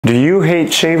Do you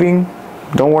hate shaving?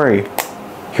 Don't worry,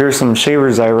 here's some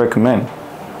shavers I recommend.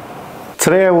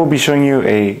 Today I will be showing you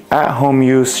a at-home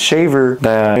use shaver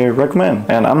that I recommend,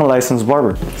 and I'm a licensed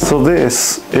barber. So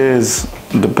this is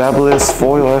the Babyliss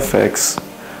Foil FX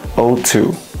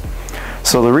 02.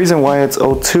 So the reason why it's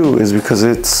 02 is because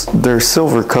it's their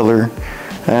silver color,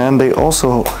 and they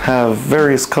also have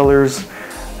various colors,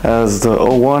 as the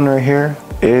 01 right here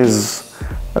is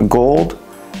gold,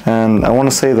 and I want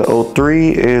to say the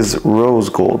 03 is rose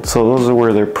gold. So those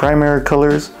are their primary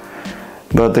colors,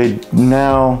 but they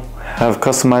now have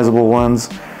customizable ones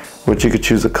which you could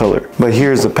choose a color. But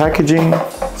here's the packaging,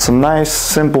 some nice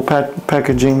simple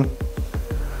packaging.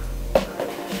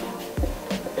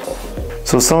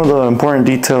 So some of the important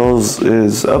details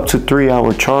is up to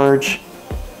 3-hour charge,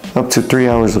 up to 3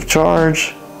 hours of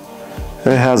charge.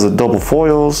 It has a double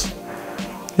foils.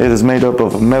 It is made up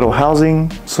of a metal housing,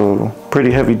 so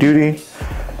pretty heavy duty.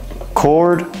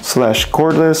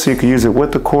 Cord/cordless, you can use it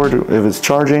with the cord if it's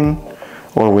charging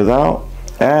or without.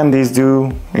 And these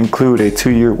do include a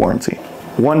 2-year warranty.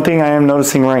 One thing I am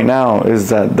noticing right now is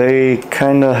that they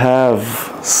kind of have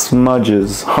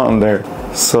smudges on there.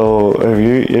 So if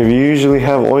you usually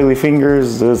have oily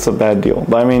fingers, it's a bad deal.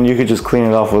 But I mean, you could just clean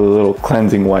it off with a little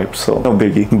cleansing wipe, so no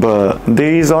biggie. But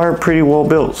these are pretty well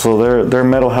built, so they're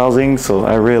metal housing, so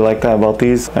I really like that about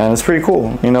these, and it's pretty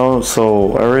cool, you know.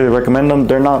 So I really recommend them.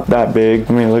 They're not that big.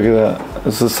 I mean, look at that.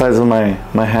 It's the size of my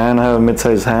hand. I have a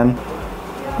mid-sized hand.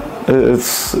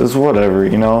 It's whatever,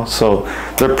 you know. So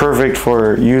they're perfect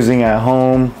for using at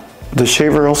home. The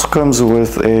shaver also comes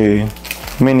with a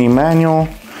mini manual,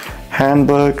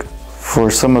 handbook for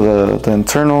some of the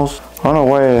internals. I don't know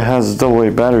why it has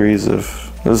double-A batteries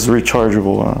if this is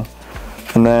rechargeable.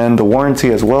 And then the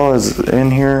warranty as well is in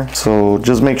here. So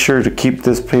just make sure to keep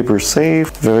this paper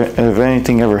safe if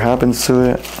anything ever happens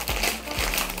to it.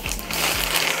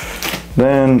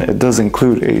 Then it does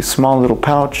include a small little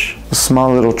pouch, a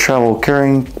small little travel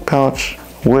carrying pouch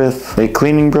with a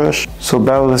cleaning brush. So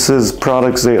Babyliss's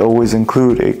products, they always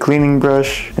include a cleaning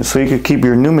brush, so you could keep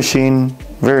your new machine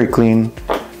very clean,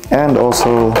 and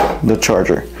also the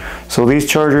charger. So these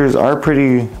chargers are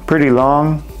pretty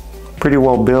long, pretty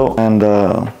well built, and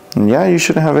yeah, you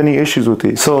shouldn't have any issues with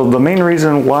these. So the main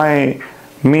reason why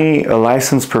me, a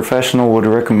licensed professional, would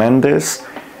recommend this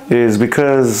is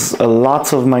because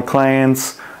lots of my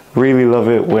clients really love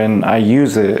it when I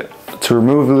use it to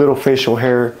remove the little facial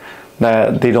hair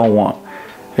that they don't want.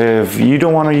 If you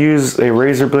don't want to use a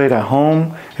razor blade at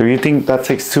home, if you think that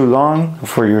takes too long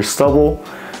for your stubble,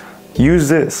 use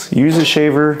this. Use a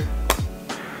shaver.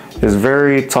 It's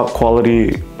very top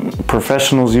quality.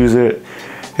 Professionals use it.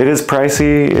 It is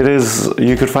pricey.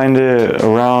 You could find it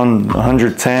around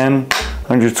 $110,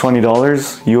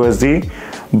 $120 USD.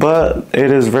 But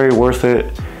it is very worth it.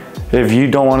 If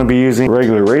you don't want to be using a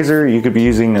regular razor, you could be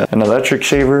using an electric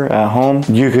shaver at home.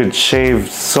 You could shave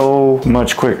so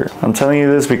much quicker. I'm telling you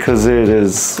this because it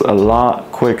is a lot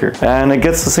quicker, and it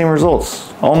gets the same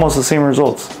results, almost the same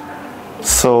results.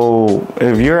 So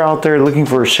if you're out there looking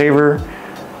for a shaver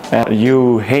and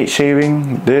you hate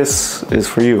shaving, this is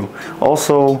for you.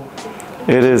 Also,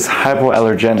 it is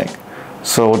hypoallergenic.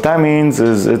 So what that means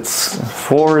is it's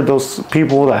for those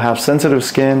people that have sensitive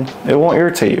skin. It won't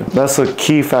irritate you. That's a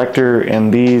key factor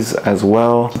in these as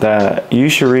well that you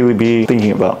should really be thinking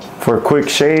about. For a quick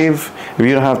shave, if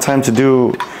you don't have time to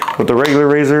do with the regular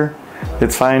razor,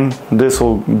 it's fine. This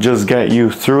will just get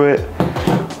you through it.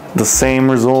 The same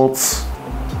results,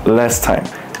 less time.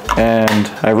 And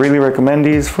I really recommend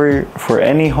these for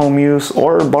any home use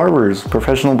or barbers,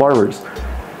 professional barbers.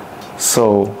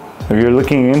 So if you're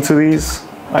looking into these,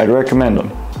 I'd recommend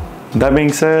them. That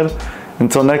being said,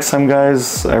 until next time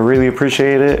guys, I really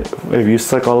appreciate it if you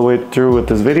stuck all the way through with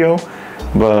this video.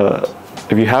 But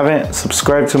if you haven't,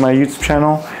 subscribe to my YouTube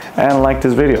channel and like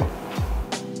this video.